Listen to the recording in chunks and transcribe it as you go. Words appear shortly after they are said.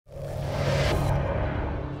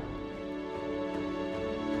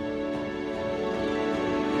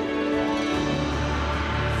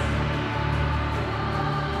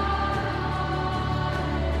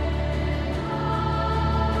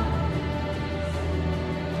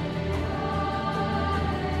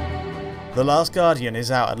The Last Guardian is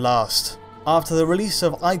out at last. After the release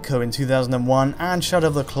of Ico in 2001 and Shadow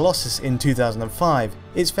of the Colossus in 2005,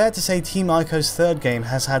 it's fair to say Team Ico's third game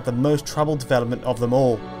has had the most troubled development of them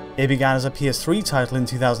all. It began as a PS3 title in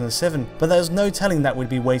 2007, but there's no telling that we'd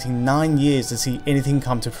be waiting 9 years to see anything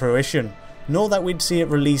come to fruition, nor that we'd see it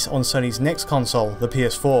release on Sony's next console, the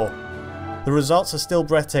PS4. The results are still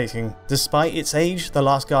breathtaking. Despite its age, The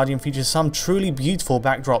Last Guardian features some truly beautiful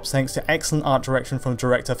backdrops thanks to excellent art direction from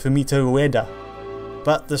director Fumito Ueda.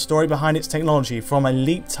 But the story behind its technology, from a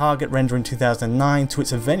leaked target render in 2009 to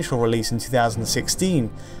its eventual release in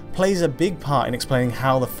 2016, plays a big part in explaining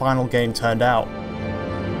how the final game turned out.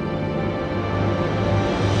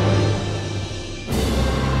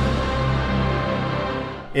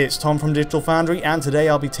 It's Tom from Digital Foundry, and today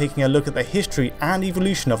I'll be taking a look at the history and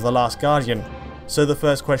evolution of The Last Guardian. So the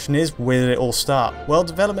first question is, where did it all start? Well,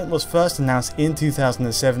 development was first announced in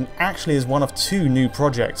 2007, actually as one of two new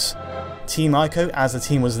projects. Team Ico, as the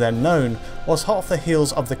team was then known, was hot off the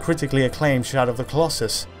heels of the critically acclaimed Shadow of the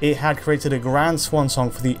Colossus. It had created a grand swan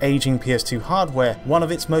song for the aging PS2 hardware, one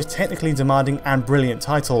of its most technically demanding and brilliant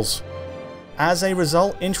titles. As a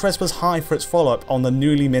result, interest was high for its follow-up on the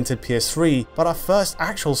newly minted PS3, but our first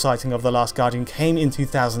actual sighting of The Last Guardian came in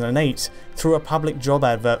 2008 through a public job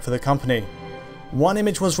advert for the company. One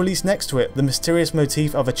image was released next to it, the mysterious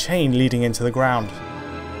motif of a chain leading into the ground.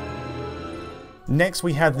 Next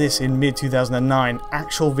we had this in mid-2009,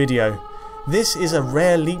 actual video. This is a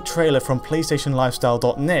rare leaked trailer from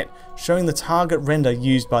PlayStationLifestyle.net showing the target render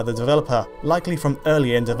used by the developer, likely from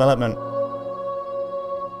earlier in development.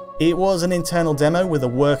 It was an internal demo with a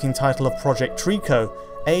working title of Project Trico,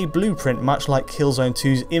 a blueprint much like Killzone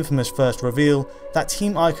 2's infamous first reveal that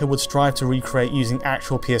Team Ico would strive to recreate using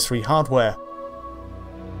actual PS3 hardware.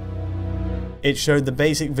 It showed the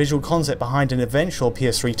basic visual concept behind an eventual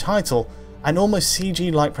PS3 title, an almost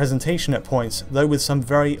CG-like presentation at points, though with some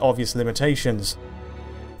very obvious limitations.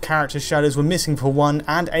 Character shadows were missing for one,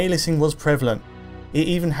 and aliasing was prevalent. It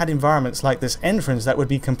even had environments like this entrance that would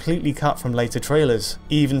be completely cut from later trailers.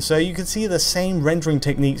 Even so, you could see the same rendering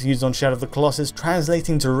techniques used on Shadow of the Colossus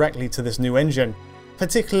translating directly to this new engine.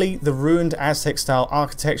 Particularly the ruined Aztec-style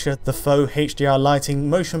architecture, the faux HDR lighting,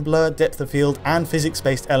 motion blur, depth of field, and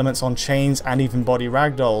physics-based elements on chains and even body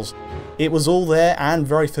ragdolls. It was all there and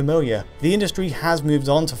very familiar. The industry has moved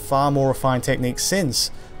on to far more refined techniques since,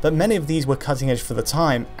 but many of these were cutting edge for the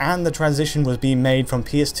time, and the transition was being made from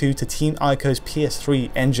PS2 to Team Ico's PS3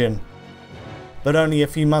 engine. But only a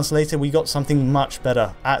few months later we got something much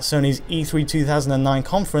better. At Sony's E3 2009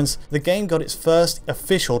 conference, the game got its first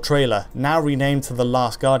official trailer, now renamed to The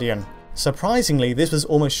Last Guardian. Surprisingly, this was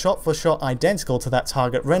almost shot for shot identical to that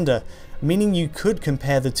target render, meaning you could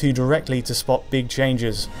compare the two directly to spot big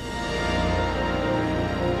changes.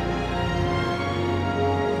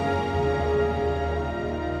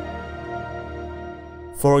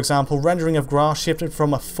 For example, rendering of grass shifted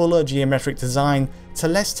from a fuller geometric design to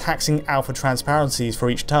less taxing alpha transparencies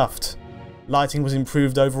for each tuft. Lighting was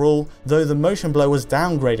improved overall, though the motion blur was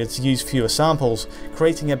downgraded to use fewer samples,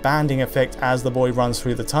 creating a banding effect as the boy runs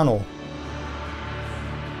through the tunnel.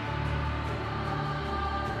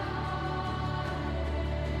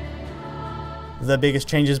 The biggest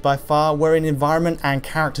changes by far were in environment and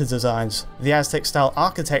character designs. The Aztec-style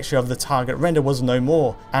architecture of the target render was no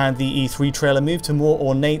more, and the E3 trailer moved to more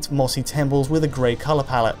ornate, mossy temples with a grey colour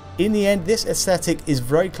palette. In the end, this aesthetic is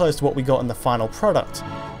very close to what we got in the final product.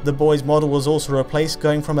 The boy's model was also replaced,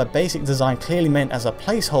 going from a basic design clearly meant as a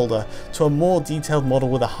placeholder to a more detailed model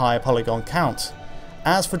with a higher polygon count.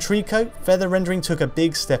 As for Trico, feather rendering took a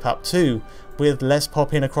big step up too, with less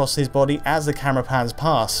pop-in across his body as the camera pans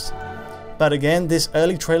past. But again, this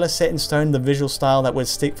early trailer set in stone the visual style that would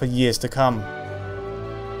stick for years to come.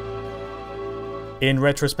 In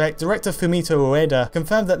retrospect, director Fumito Ueda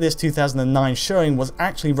confirmed that this 2009 showing was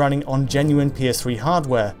actually running on genuine PS3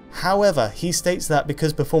 hardware. However, he states that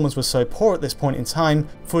because performance was so poor at this point in time,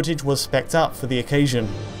 footage was spec'd up for the occasion.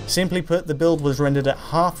 Simply put, the build was rendered at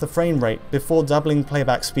half the frame rate before doubling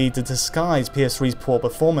playback speed to disguise PS3's poor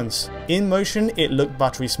performance. In motion, it looked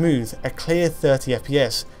buttery smooth, a clear 30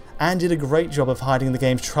 FPS, and did a great job of hiding the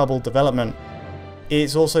game's troubled development.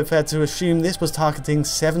 It's also fair to assume this was targeting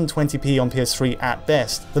 720p on PS3 at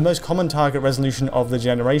best, the most common target resolution of the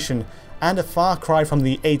generation, and a far cry from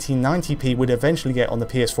the 1890p we'd eventually get on the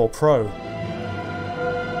PS4 Pro.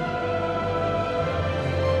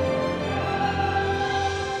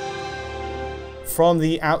 From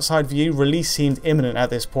the outside view, release seemed imminent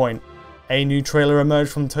at this point. A new trailer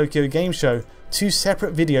emerged from Tokyo Game Show, two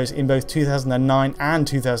separate videos in both 2009 and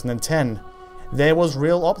 2010. There was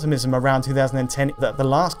real optimism around 2010 that The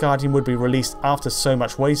Last Guardian would be released after so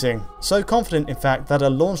much waiting. So confident, in fact, that a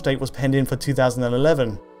launch date was penned in for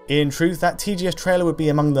 2011. In truth, that TGS trailer would be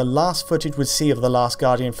among the last footage we'd see of The Last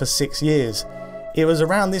Guardian for 6 years. It was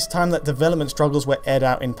around this time that development struggles were aired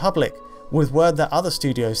out in public, with word that other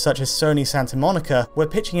studios such as Sony Santa Monica were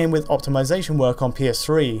pitching in with optimization work on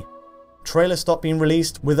PS3. Trailers stopped being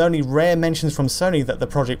released, with only rare mentions from Sony that the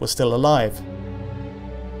project was still alive.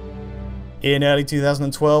 In early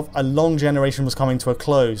 2012, a long generation was coming to a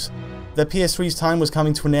close. The PS3's time was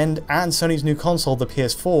coming to an end, and Sony's new console, the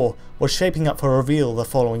PS4, was shaping up for a reveal the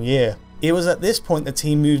following year. It was at this point the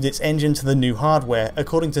team moved its engine to the new hardware,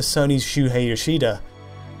 according to Sony's Shuhei Yoshida.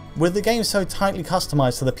 With the game so tightly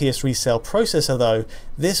customized to the PS3 cell processor though,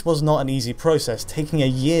 this was not an easy process, taking a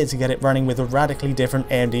year to get it running with a radically different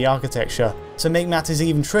AMD architecture. To make matters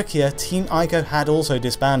even trickier, Team Ico had also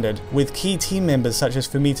disbanded, with key team members such as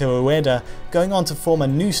Fumito Ueda going on to form a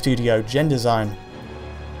new studio, Gen Design.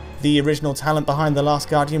 The original talent behind The Last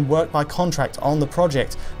Guardian worked by contract on the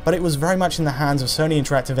project, but it was very much in the hands of Sony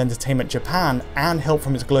Interactive Entertainment Japan and help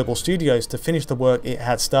from its global studios to finish the work it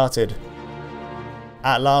had started.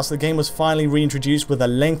 At last, the game was finally reintroduced with a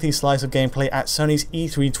lengthy slice of gameplay at Sony's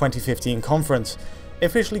E3 2015 conference.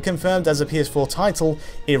 Officially confirmed as a PS4 title,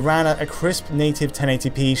 it ran at a crisp native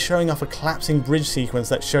 1080p, showing off a collapsing bridge sequence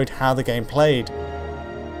that showed how the game played.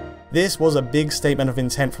 This was a big statement of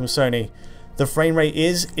intent from Sony. The frame rate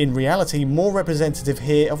is, in reality, more representative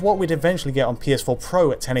here of what we'd eventually get on PS4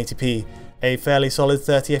 Pro at 1080p, a fairly solid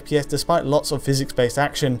 30 FPS despite lots of physics-based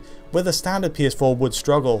action, where the standard PS4 would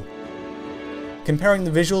struggle. Comparing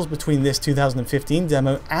the visuals between this 2015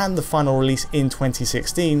 demo and the final release in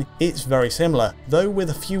 2016, it's very similar, though with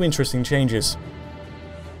a few interesting changes.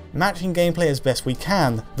 Matching gameplay as best we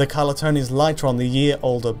can, the colour tone is lighter on the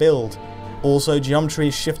year-older build. Also, geometry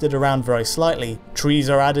is shifted around very slightly, trees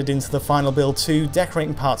are added into the final build too,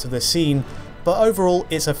 decorating parts of the scene, but overall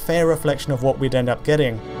it's a fair reflection of what we'd end up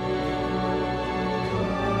getting.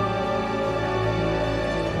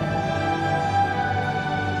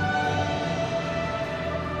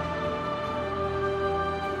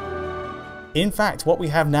 In fact, what we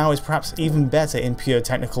have now is perhaps even better in pure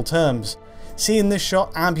technical terms. See, in this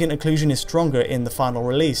shot, ambient occlusion is stronger in the final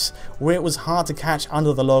release, where it was hard to catch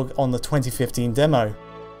under the log on the 2015 demo.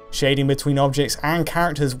 Shading between objects and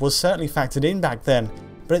characters was certainly factored in back then,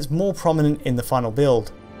 but it's more prominent in the final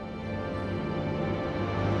build.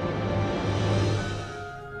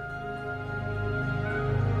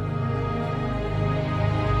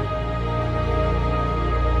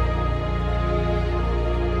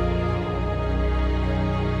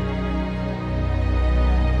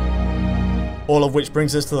 All of which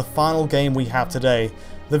brings us to the final game we have today.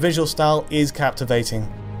 The visual style is captivating.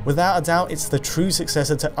 Without a doubt, it's the true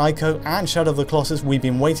successor to Ico and Shadow of the Colossus we've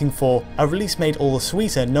been waiting for, a release made all the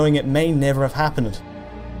sweeter knowing it may never have happened.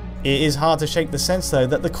 It is hard to shake the sense though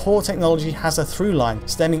that the core technology has a through line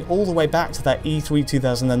stemming all the way back to that E3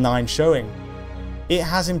 2009 showing. It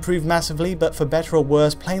has improved massively, but for better or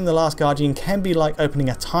worse, playing The Last Guardian can be like opening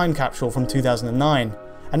a time capsule from 2009.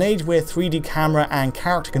 An age where 3D camera and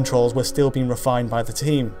character controls were still being refined by the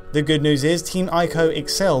team. The good news is Team Ico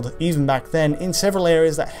excelled, even back then, in several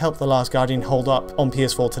areas that helped The Last Guardian hold up on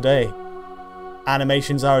PS4 today.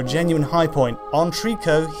 Animations are a genuine high point. On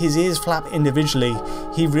Trico, his ears flap individually,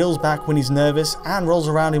 he reels back when he's nervous and rolls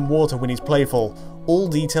around in water when he's playful, all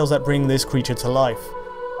details that bring this creature to life.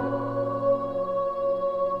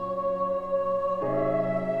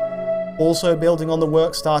 Also building on the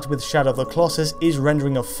work started with Shadow of the Colossus is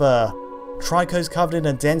rendering of fur. Trico's covered in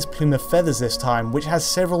a dense plume of feathers this time, which has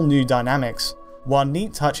several new dynamics. One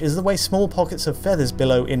neat touch is the way small pockets of feathers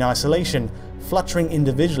billow in isolation, fluttering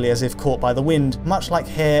individually as if caught by the wind, much like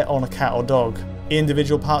hair on a cat or dog.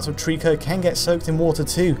 Individual parts of Trico can get soaked in water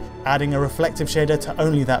too, adding a reflective shader to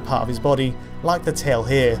only that part of his body, like the tail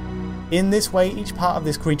here. In this way, each part of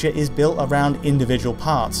this creature is built around individual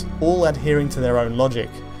parts, all adhering to their own logic.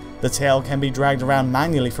 The tail can be dragged around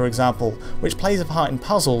manually, for example, which plays a part in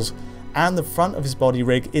puzzles, and the front of his body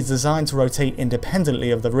rig is designed to rotate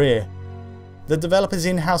independently of the rear. The developers'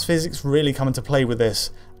 in-house physics really come into play with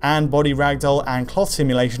this, and body ragdoll and cloth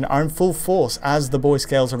simulation are in full force as the boy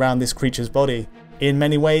scales around this creature's body. In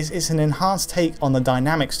many ways, it's an enhanced take on the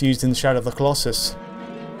dynamics used in Shadow of the Colossus.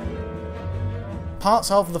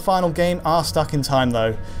 Parts of the final game are stuck in time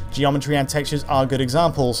though. Geometry and textures are good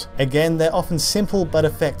examples. Again, they're often simple but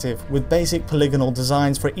effective, with basic polygonal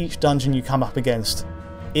designs for each dungeon you come up against.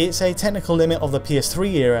 It's a technical limit of the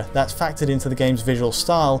PS3 era that's factored into the game's visual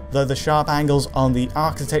style, though the sharp angles on the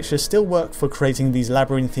architecture still work for creating these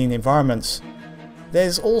labyrinthine environments.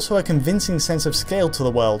 there's also a convincing sense of scale to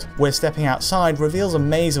the world, where stepping outside reveals a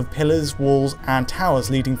maze of pillars, walls, and towers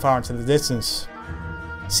leading far into the distance.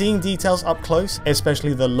 Seeing details up close,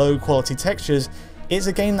 especially the low quality textures, is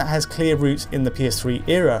a game that has clear roots in the PS3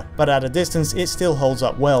 era, but at a distance it still holds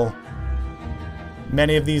up well.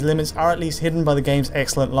 Many of these limits are at least hidden by the game's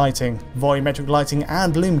excellent lighting. Volumetric lighting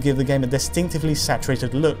and bloom give the game a distinctively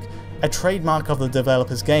saturated look, a trademark of the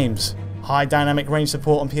developer's games. High dynamic range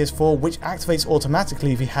support on PS4, which activates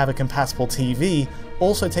automatically if you have a compatible TV,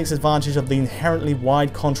 also takes advantage of the inherently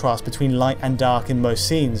wide contrast between light and dark in most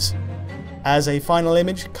scenes. As a final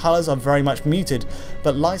image, colours are very much muted,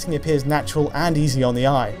 but lighting appears natural and easy on the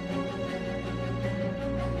eye.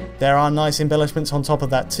 There are nice embellishments on top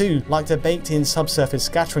of that too, like the baked-in subsurface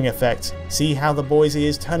scattering effect. See how the boy's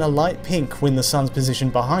ears turn a light pink when the sun's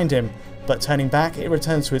positioned behind him, but turning back it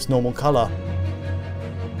returns to its normal colour.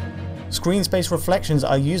 Screen space reflections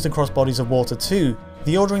are used across bodies of water too.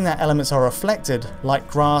 The ordering that elements are reflected, like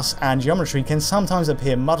grass and geometry, can sometimes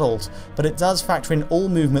appear muddled, but it does factor in all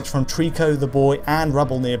movements from Trico, the boy, and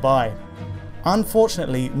rubble nearby.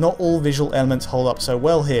 Unfortunately, not all visual elements hold up so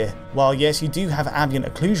well here. While yes, you do have ambient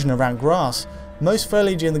occlusion around grass, most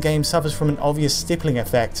foliage in the game suffers from an obvious stippling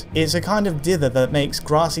effect. It's a kind of dither that makes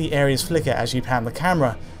grassy areas flicker as you pan the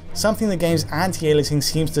camera, something the game's anti-aliasing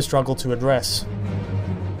seems to struggle to address.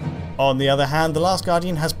 On the other hand, The Last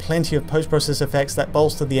Guardian has plenty of post-process effects that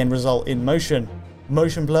bolster the end result in motion.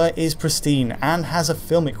 Motion blur is pristine and has a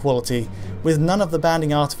filmic quality, with none of the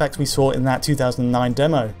banding artifacts we saw in that 2009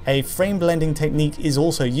 demo. A frame blending technique is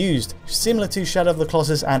also used, similar to Shadow of the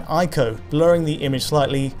Colossus and Ico, blurring the image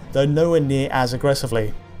slightly, though nowhere near as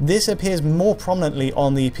aggressively. This appears more prominently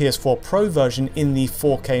on the PS4 Pro version in the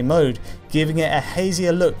 4K mode, giving it a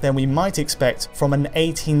hazier look than we might expect from an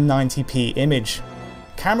 1890p image.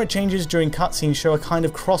 Camera changes during cutscenes show a kind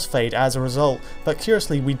of crossfade as a result, but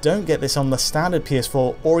curiously we don't get this on the standard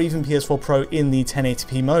PS4 or even PS4 Pro in the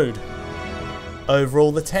 1080p mode.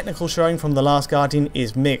 Overall, the technical showing from The Last Guardian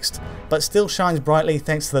is mixed, but still shines brightly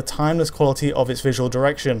thanks to the timeless quality of its visual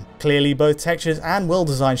direction. Clearly both textures and world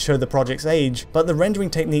design show the project's age, but the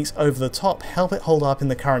rendering techniques over the top help it hold up in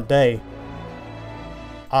the current day.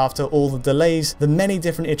 After all the delays, the many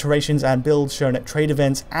different iterations and builds shown at trade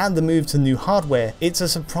events, and the move to new hardware, it's a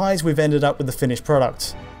surprise we've ended up with the finished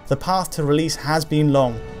product. The path to release has been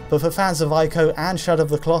long, but for fans of Ico and Shadow of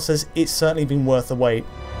the Colossus, it's certainly been worth the wait.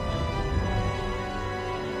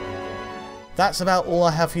 That's about all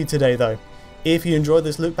I have for you today though. If you enjoyed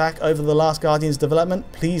this look back over The Last Guardian's development,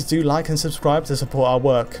 please do like and subscribe to support our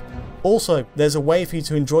work. Also, there's a way for you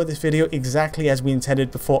to enjoy this video exactly as we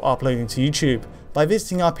intended before uploading to YouTube, by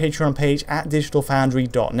visiting our Patreon page at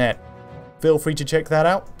digitalfoundry.net. Feel free to check that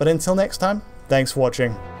out, but until next time, thanks for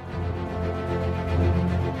watching.